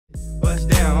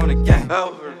the gang.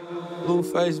 Blue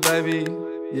face, baby.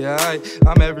 Yeah,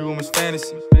 I'm every woman's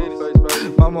fantasy.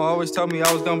 Mama always told me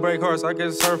I was gonna break hearts. I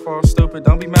guess it's her fault. Stupid.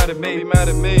 Don't be mad at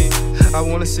me. I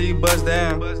wanna see you bust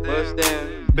down.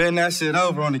 Bend that shit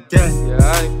over on the gang.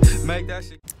 Yeah, make that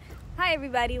shit. Hi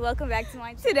everybody, welcome back to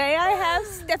my channel. Today I have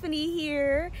Stefany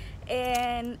here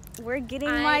and we're getting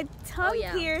my tongue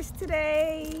pierced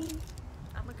today.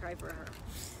 I'm gonna cry for her.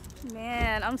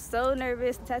 Man, I'm so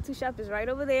nervous. The tattoo shop is right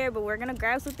over there, but we're gonna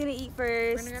grab something to eat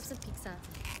first. We're gonna grab some pizza.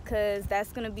 Cause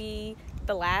that's gonna be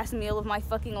the last meal of my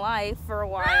fucking life for a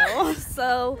while.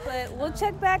 But we'll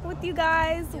check back with you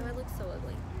guys. Ew, I look so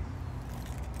ugly.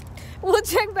 We'll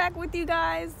check back with you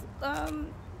guys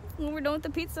when we're done with the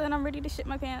pizza and I'm ready to shit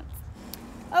my pants.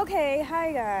 Okay,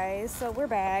 hi guys, so we're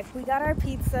back. We got our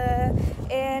pizza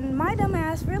and my dumb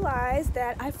ass realized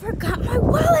that I forgot my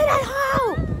wallet at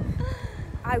home.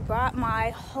 I brought my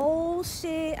whole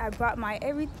shit. I brought my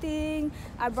everything.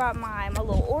 I brought my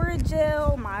little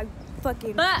Orajel, my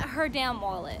fucking... But her damn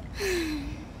wallet.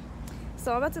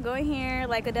 So I'm about to go in here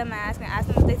like a dumb ass and ask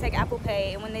them if they take Apple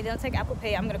Pay. And when they don't take Apple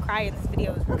Pay, I'm gonna cry in this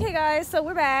video. Okay guys, so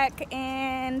we're back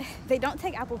and they don't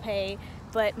take Apple Pay,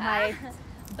 but my...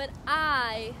 But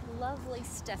I, lovely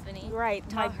Stefany,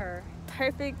 taught her.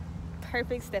 Perfect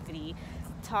Stefany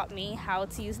taught me how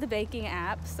to use the banking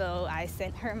app, so I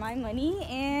sent her my money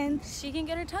and she can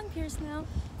get her tongue pierced now.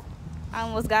 I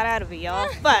almost got out of it, y'all.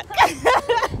 Fuck. Not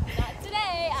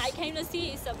today. I came to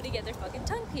see somebody get their fucking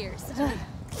tongue pierced.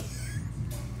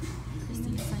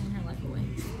 Christine's signing her life away.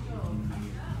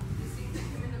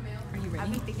 Are you ready?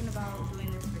 I've been thinking about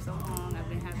doing this for so long. I've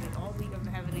been having all week. I've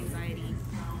been having anxiety.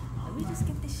 Let me just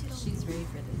get this shit over. She's ready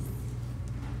for this.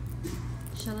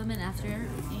 Show them an after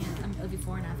and a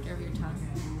before and after of your tongue.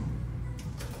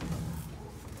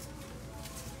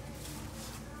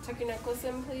 Tuck your necklace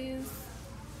in, please.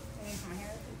 Anything for my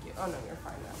hair? Thank you. Oh no, you're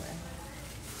fine that way.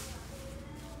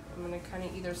 I'm gonna kind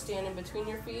of either stand in between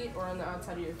your feet or on the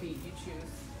outside of your feet. You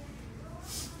choose.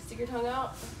 Stick your tongue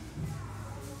out.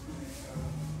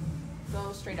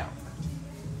 Go straight out.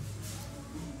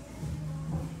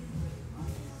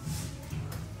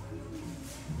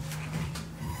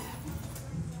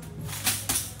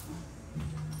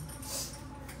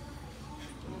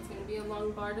 A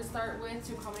long bar to start with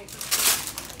to accommodate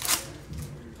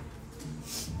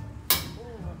oh,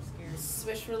 I'm scared.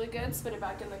 Swish really good, spin it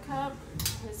back in the cup.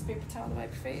 Here's a paper towel to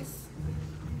wipe your face.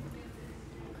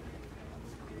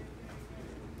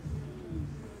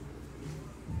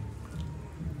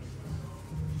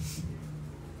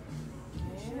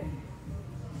 Okay.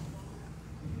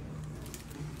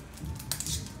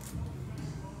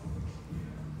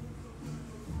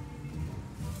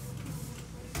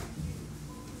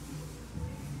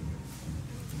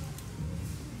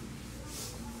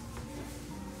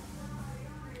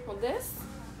 This,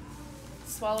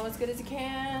 swallow as good as you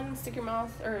can, stick your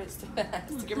mouth, or stick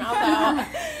your mouth out,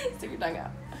 stick your tongue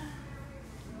out.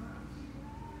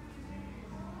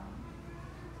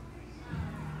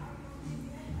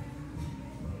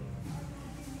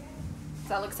 Does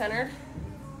that look centered?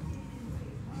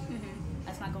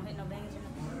 That's not gonna hit no bangs or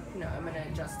nothing? No, I'm gonna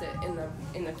adjust it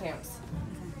in the clamps.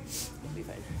 It'll be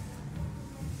fine.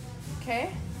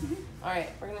 Okay? All right,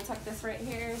 we're gonna tuck this right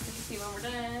here so you can see when we're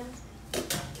done.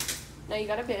 Now you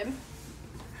got a bib.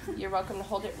 You're welcome to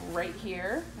hold it right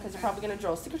here because you're probably gonna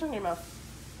drool. Stick your tongue in your mouth.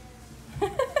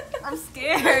 I'm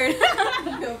scared.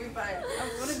 You'll be fine.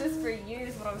 I've wanted this for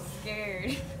years, but I'm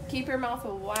scared. Keep your mouth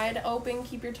wide open.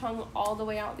 Keep your tongue all the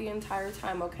way out the entire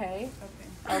time, okay?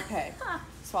 Okay.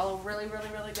 Swallow really, really,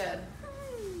 really good.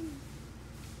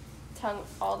 Tongue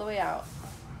all the way out.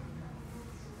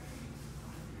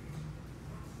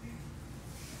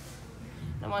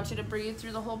 I want you to breathe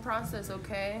through the whole process,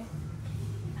 okay?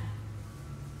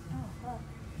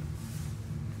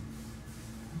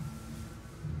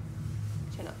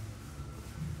 Chin up.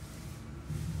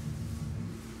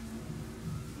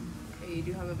 Okay, you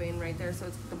do have a vein right there,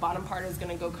 so the bottom part is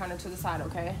gonna go kind of to the side,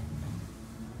 okay?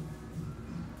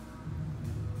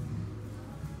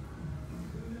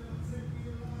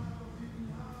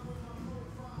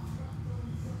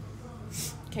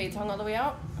 Okay, tongue all the way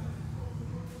out.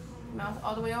 Mouth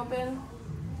all the way open.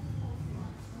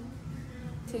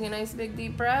 Take a nice big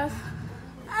deep breath.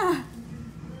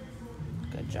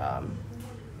 Good job.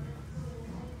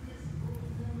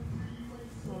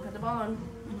 Look at the ball on.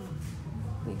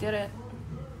 We did it.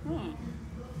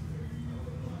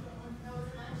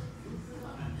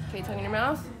 Okay, tongue in your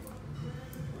mouth.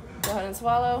 Go ahead and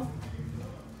swallow.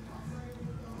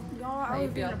 Y'all, I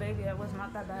was being a baby. That was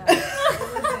not that bad.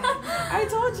 I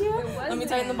told you. It wasn't. Let me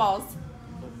tighten the balls.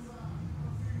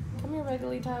 Come here,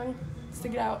 wiggly tongue.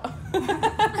 Stick it out.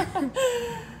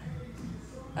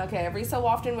 Okay, every so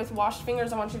often with washed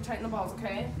fingers, I want you to tighten the balls,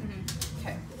 okay? Mm-hmm.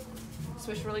 Okay.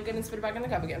 Swish really good and spit it back in the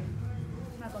cup again.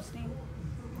 Not gonna steam.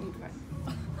 You'll be fine.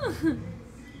 Take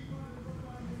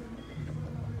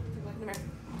a look in the mirror.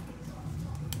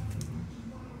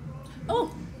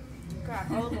 Oh!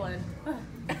 God, all the blood.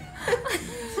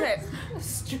 Shit.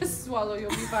 Just swallow, you'll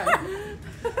be fine.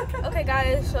 Okay,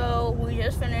 guys, so we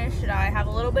just finished. I have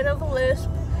a little bit of a lisp.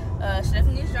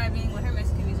 Stefany's driving with her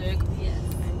Mexican music. Yes.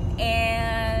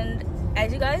 And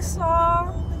as you guys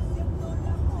saw,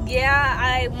 yeah,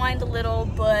 I whined a little,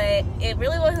 but it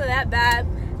really wasn't that bad.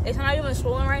 It's not even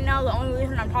swollen right now. The only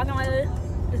reason I'm talking like this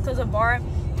is because the bar.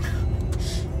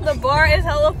 The bar is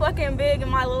hella fucking big in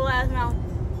my little ass mouth.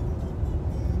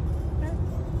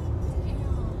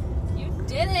 You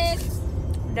did it.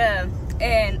 Duh.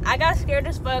 And I got scared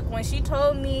as fuck when she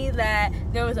told me that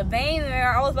there was a vein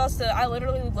there. I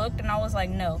literally looked and I was like,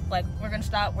 no, like, we're gonna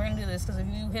stop, we're gonna do this, because if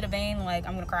you hit a vein, like,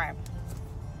 I'm gonna cry.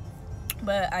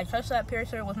 But I trust that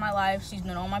piercer with my life. She's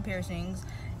done all my piercings,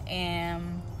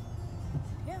 and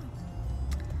yeah.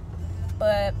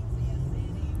 But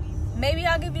maybe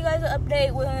I'll give you guys an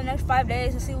update within the next 5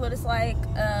 days to see what it's like.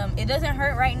 It doesn't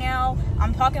hurt right now.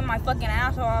 I'm talking my fucking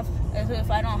ass off as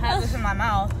if I don't have this in my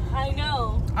mouth. I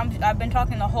know. I've been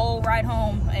talking the whole ride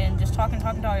home and just talking.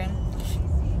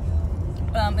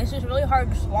 It's just really hard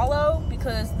to swallow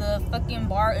because the fucking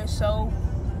bar is so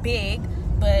big.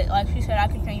 But like she said, I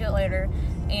can change it later.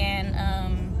 And